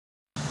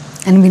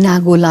And we now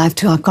go live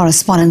to our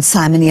correspondent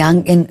Simon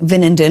Young in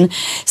Winnenden.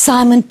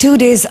 Simon, 2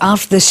 days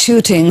after the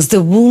shootings,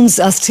 the wounds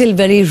are still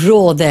very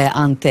raw there,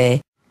 aren't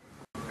they?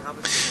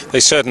 They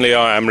certainly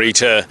are,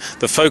 Amrita.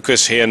 The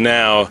focus here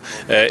now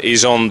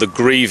is on the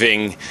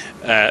grieving,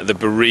 the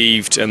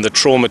bereaved and the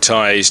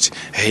traumatised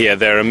here.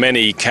 There are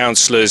many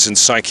counsellors and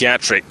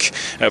psychiatric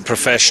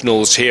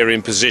professionals here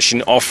in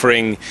position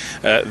offering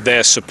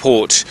their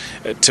support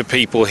to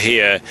people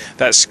here.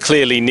 That's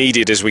clearly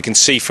needed, as we can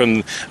see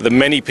from the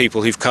many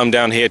people who've come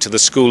down here to the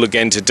school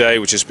again today,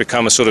 which has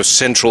become a sort of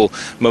central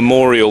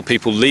memorial,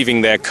 people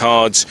leaving their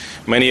cards,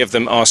 many of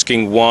them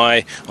asking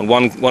why. On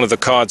one of the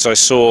cards I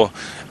saw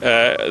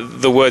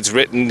the words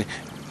written,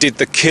 "Did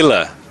the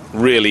killer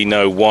really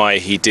know why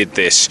he did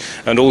this?"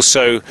 And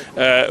also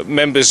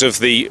members of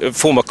the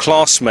former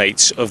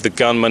classmates of the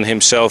gunman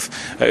himself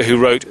who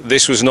wrote,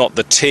 "This was not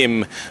the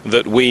Tim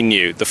that we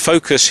knew." The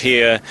focus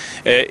here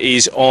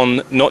is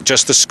on not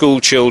just the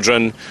school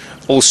children,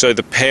 also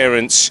the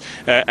parents,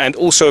 and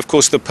also, of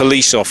course, the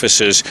police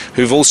officers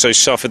who've also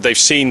suffered. They've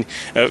seen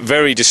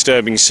very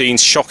disturbing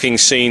scenes, shocking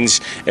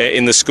scenes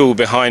in the school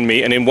behind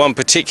me. And in one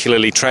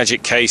particularly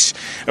tragic case,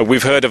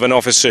 we've heard of an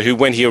officer who,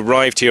 when he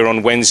arrived here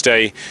on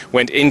Wednesday,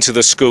 went into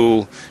the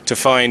school to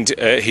find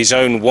his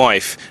own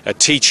wife, a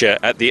teacher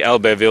at the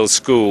Albertville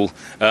school,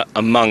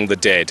 among the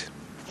dead.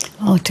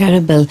 Oh,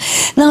 terrible.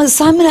 Now,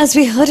 Simon, as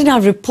we heard in our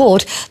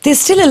report, there's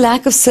still a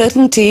lack of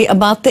certainty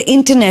about the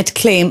internet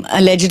claim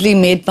allegedly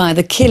made by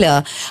the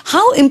killer.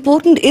 How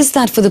important is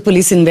that for the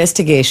police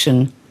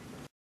investigation?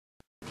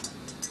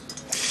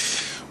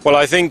 Well,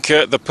 I think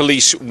the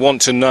police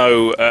want to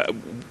know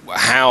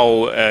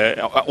how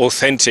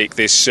authentic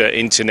this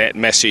internet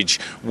message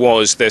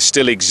was. They're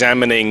still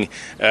examining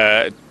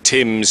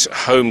Tim's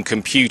home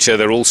computer.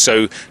 They're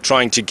also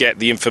trying to get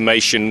the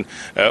information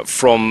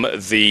from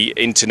the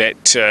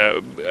internet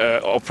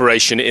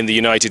operation in the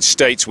United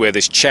States where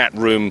this chat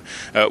room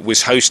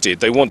was hosted.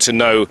 They want to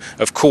know,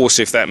 of course,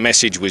 if that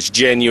message was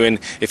genuine.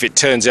 If it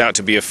turns out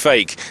to be a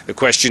fake, the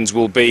questions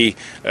will be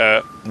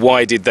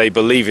why did they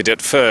believe it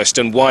at first,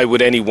 and why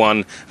would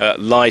anyone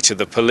lie to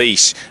the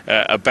police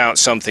about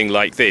something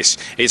like this?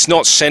 It's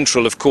not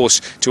central, of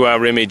course, to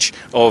our image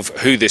of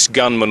who this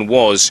gunman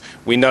was.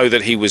 We know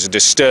that he was a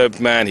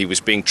disturbed man, he was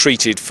being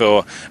treated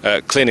for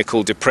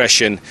clinical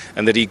depression,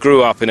 and that he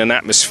grew up in an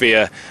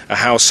atmosphere, a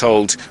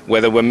household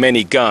where there were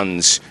many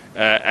guns,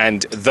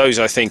 and those,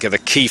 I think, are the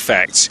key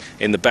facts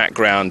in the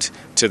background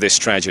to this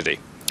tragedy.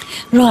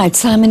 Right,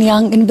 Simon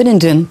Young in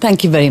Winnenden,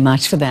 thank you very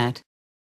much for that.